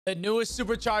The newest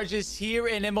Supercharge is here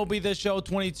in MLB The Show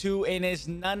 22, and it's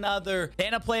none other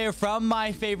than a player from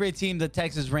my favorite team, the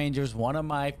Texas Rangers, one of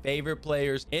my favorite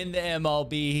players in the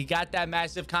MLB. He got that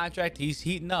massive contract. He's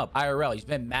heating up IRL. He's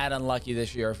been mad unlucky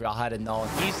this year, if y'all hadn't known.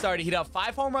 He started to heat up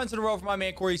 5 home runs in a row for my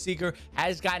man Corey Seager.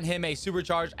 Has gotten him a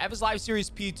Supercharge. I have his live series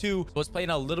P2, so it's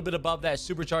playing a little bit above that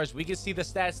Supercharge. We can see the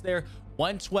stats there.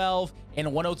 112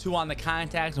 and 102 on the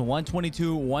contacts,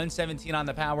 122, 117 on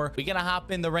the power. We're gonna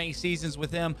hop in the ranked seasons with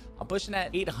him. I'm pushing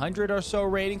at 800 or so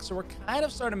rating, so we're kind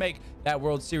of starting to make that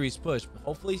World Series push. But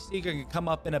hopefully Seager can come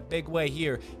up in a big way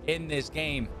here in this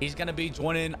game. He's gonna be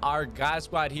joining our God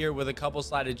squad here with a couple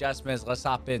slight adjustments. Let's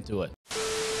hop into it.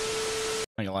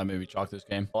 I'm gonna lie, maybe chalk this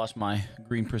game. Lost my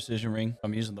green precision ring.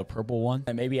 I'm using the purple one.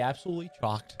 And maybe absolutely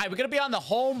chalked. All right, we're gonna be on the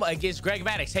home against Greg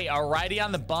Maddux. Hey, alrighty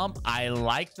on the bump. I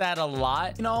like that a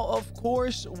lot. You know, of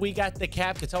course, we got the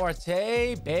cap. Catal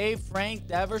Arte, Babe, Frank,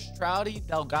 Devers, Trouty,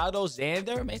 Delgado,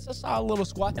 Xander. Makes a solid little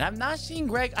squad. And I'm not seeing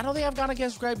Greg. I don't think I've gone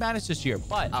against Greg Maddux this year.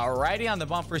 But alrighty on the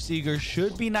bump for Seager.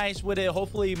 Should be nice with it.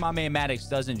 Hopefully, my man Maddux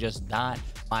doesn't just not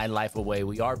my life away.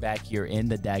 We are back here in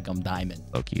the daggum diamond.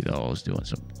 Loki though, I was doing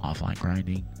some offline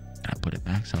grinding. I put it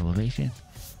max elevation.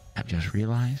 I've just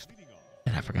realized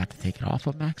that I forgot to take it off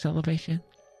of max elevation.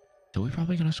 So we're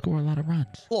probably gonna score a lot of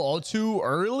runs. A little too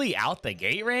early out the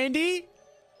gate, Randy.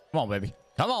 Come on, baby.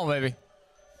 Come on, baby.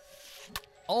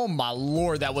 Oh my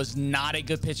Lord, that was not a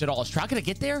good pitch at all. Is Trout gonna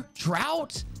get there?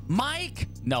 Trout? Mike?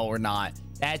 No, we're not.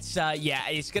 That's yeah,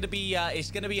 it's gonna be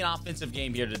an offensive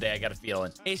game here today. I got a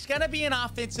feeling it's gonna be an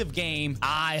offensive game.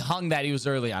 I hung that. He was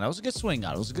early on. It was a good swing.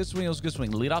 It was a good swing. It was a good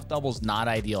swing. Leadoff double's not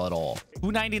ideal at all.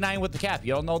 299 with the cap.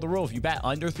 You don't know the rule. If you bat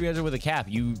under 300 with a cap,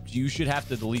 you should have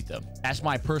to delete them. That's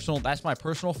my personal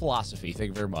philosophy. Thank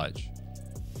you very much.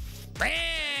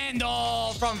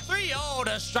 Randall from 3-0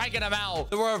 to striking him out.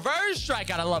 The reverse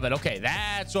strikeout. I love it. Okay,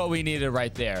 that's what we needed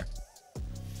right there.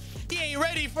 He ain't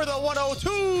ready for the 102.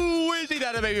 Is he?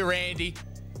 That a baby Randy?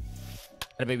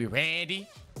 That a baby Randy?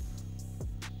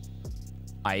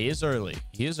 He is early.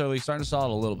 He is early. Starting to stall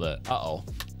it a little bit. Uh-oh.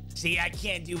 See,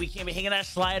 we can't be hanging that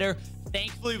slider.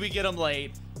 Thankfully, we get him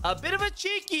late. A bit of a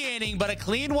cheeky inning, but a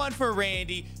clean one for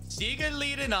Randy. Seager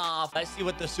leading off. Let's see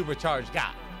what the Supercharged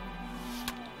got.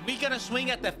 We gonna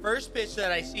swing at the first pitch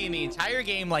that I see in the entire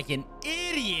game like an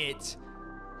idiot.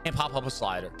 And pop up a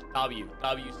slider. W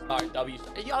start.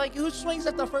 Yeah, like who swings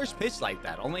at the first pitch like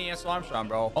that? Only Ance Armstrong,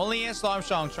 bro. Only Ance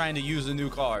Armstrong trying to use a new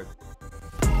card.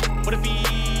 What if he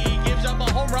gives up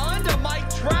a home run to Mike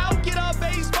Trout? Get up,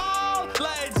 baseball.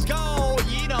 Let's go.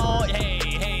 You know,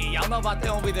 hey, y'all know about the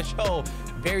MLB The Show.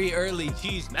 Very early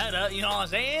cheese meta. You know what I'm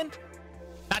saying?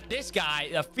 Not this guy.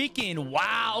 A freaking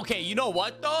wow. Okay, you know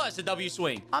what though? It's a W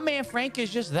swing. My man Frank is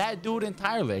just that dude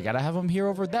entirely. I gotta have him here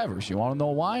over Devers. You want to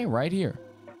know why? Right here.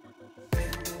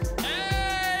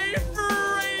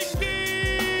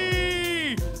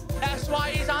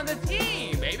 Why he's on the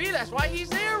team, baby. That's why he's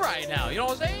there right now. You know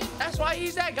what I'm saying? That's why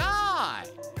he's that guy.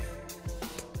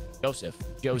 Joseph.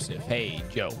 Hey,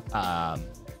 Joe.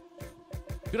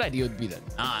 Good idea would be to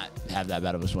not have that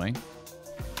bad of a swing.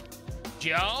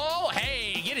 Joe,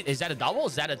 hey, get it. Is that a double?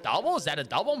 I'm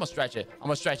gonna stretch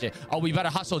it. Oh, we better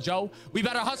hustle, Joe. We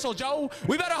better hustle, Joe.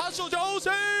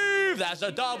 Save. That's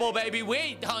a double, baby. We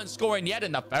ain't done scoring yet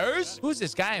in the first. Who's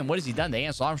this guy and what has he done to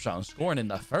Ance Armstrong scoring in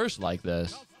the first like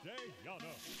this?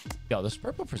 Yo, this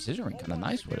purple precision ring kind of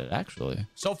nice with it, actually.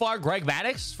 So far, Greg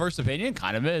Maddux, first opinion,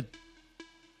 kind of mid,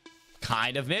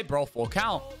 bro. Full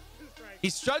count.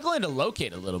 He's struggling to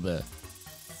locate a little bit.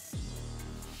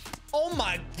 Oh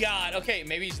my God. Okay,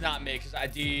 maybe he's not mid because I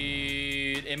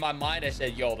did. In my mind, I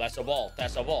said, yo, that's a ball.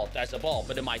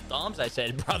 But in my thumbs, I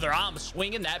said, brother, I'm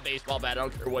swinging that baseball bat. I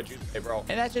don't care what you say, bro.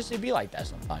 And that's just, it'd be like that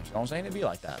sometimes. You know what I'm saying? It'd be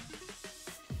like that.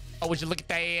 Oh, would you look at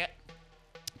that?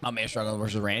 My man struggling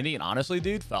versus Randy, and honestly,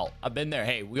 dude, I've been there.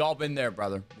 Hey, we all been there,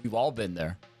 brother. We've all been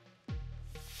there.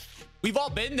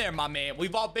 My man.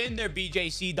 We've all been there,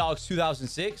 BJC Dogs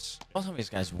 2006. Most of these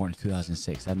guys were born in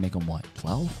 2006. That'd make them what,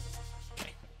 12?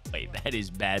 Okay, wait, that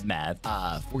is bad math.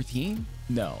 14?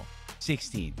 No,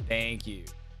 16. Thank you.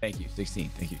 16.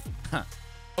 Thank you. Huh.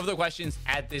 No further questions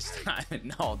at this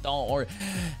time. No, don't worry.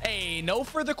 Hey, no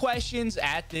further questions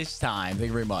at this time. Thank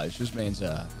you very much. This man's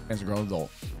a grown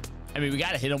adult. I mean, we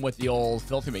got to hit him with the old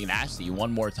Filthy McNasty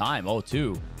one more time.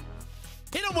 0-2.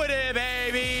 Hit him with it,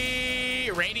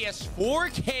 baby. Randy has 4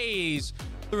 Ks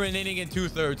through an inning and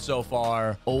 2/3 so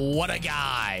far. What a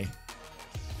guy.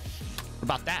 What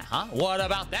about that, huh? What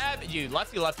about that? You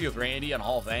lefty with Randy on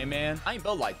Hall of Fame, man. I ain't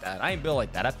built like that.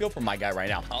 I feel for my guy right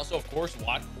now. Also, of course,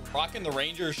 rocking the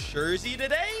Rangers jersey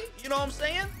today. You know what I'm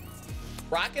saying?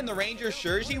 Rocking the Rangers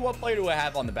jersey. What player do I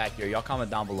have on the back here? Y'all comment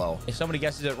down below. If somebody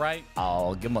guesses it right,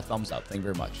 I'll give them a thumbs up. Thank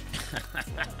you very much.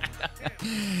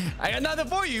 I got nothing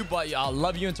for you, but I'll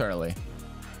love you internally.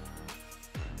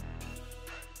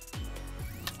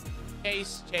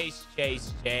 Chase, chase,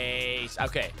 chase, chase.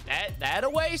 Okay, that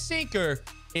away sinker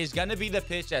is going to be the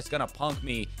pitch that's going to punk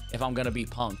me if I'm going to be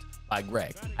punked by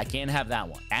Greg. I can't have that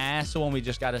one. That's the one we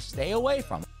just got to stay away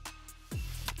from.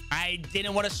 I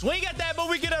didn't want to swing at that, but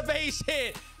we get a base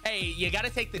hit. Hey, you got to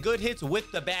take the good hits with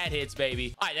the bad hits,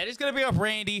 baby. All right, that is going to be up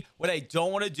Randy. What I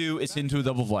don't want to do is into a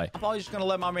double play. I'm probably just going to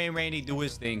let my man Randy do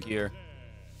his thing here.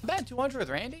 I'm batting 200 with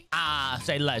Randy.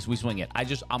 Say less. We swing it.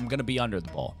 I'm going to be under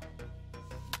the ball.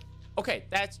 Okay,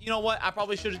 that's, you know what? I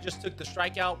probably should have just took the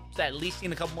strikeout. So at least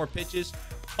seen a couple more pitches.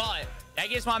 But that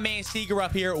gets my man Seager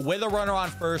up here with a runner on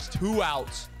first. 2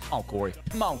 outs. Come on, Corey.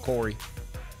 Come on, Corey.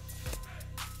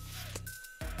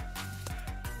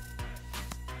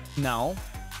 No.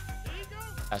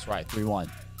 That's right. 3-1.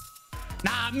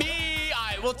 Not me. All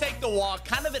right, we'll take the walk.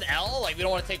 Kind of an L. Like, we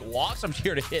don't want to take walks. I'm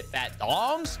here to hit fat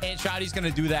dongs. And Shotty's going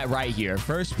to do that right here.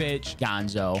 First pitch,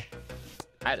 Gonzo.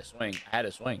 I had to swing. I had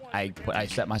to swing. I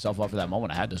set myself up for that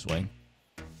moment. I had to swing.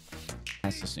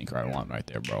 That's the sinker I want right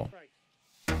there, bro.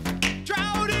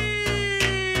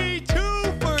 Trouty! 2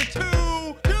 for 2.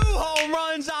 2 home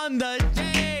runs on the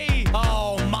day.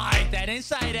 Oh, my. That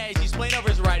inside edge. He's playing over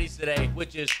his righties today,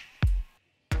 which is...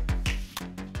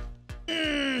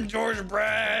 George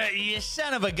Brett, you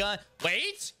son of a gun.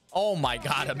 Wait. Oh, my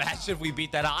God. Imagine if we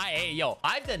beat that out. Hey, yo,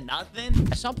 I've done nothing.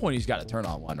 At some point, he's got to turn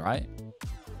on one, right?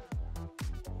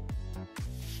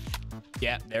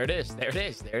 Yeah, there it is. There it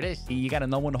is. There it is. See, you got to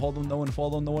know when to hold them, know when to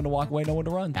fold them, know when to walk away, know when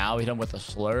to run. Now we done with the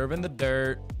slurve in the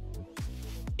dirt.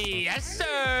 Yes,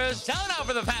 sir. Selling out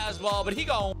for the fastball, but he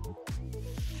gone.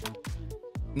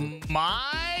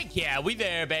 Mike. Yeah, we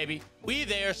there, baby. We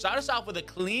there. Start us off with a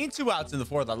clean 2 outs in the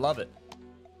 4th. I love it.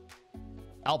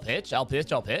 L pitch, L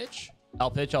pitch, L pitch.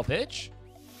 L pitch, L pitch.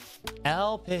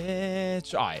 L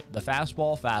pitch. All right. The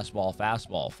fastball, fastball,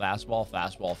 fastball, fastball,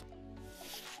 fastball.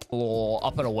 A little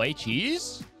up and away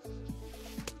cheese.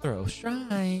 Throw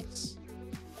strikes.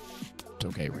 It's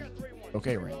okay, Randall.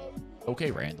 Okay, Randall.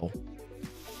 Okay, Randall.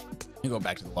 You go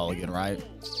back to the well again, right?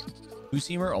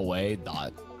 Two-seamer away.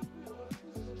 Dot.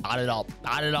 Dot it up.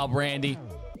 Dot it up, Randy.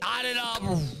 Dot it up.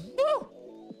 Woo!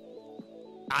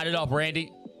 Dot it up,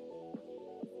 Randy.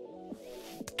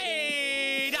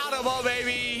 Hey, dot him up,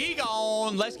 baby. He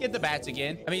gone. Let's get the bats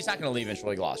again. I mean, he's not going to leave in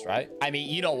Troy Gloss, right? I mean,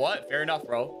 you know what? Fair enough,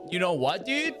 bro. You know what,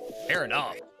 dude? Fair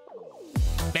enough.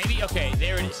 Baby, okay,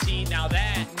 there it is. See, now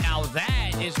that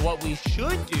is what we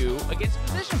should do against a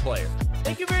position player.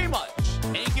 Thank you very much.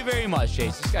 Thank you very much,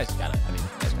 Chase. This guy's got to, I mean,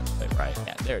 this guy's going to play, right?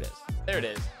 Yeah, there it is. There it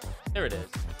is. There it is.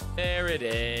 There it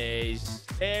is.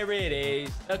 There it is.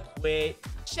 A quit.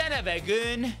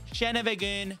 Shenavagun.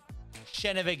 Shenavagun.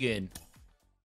 Shenavagun.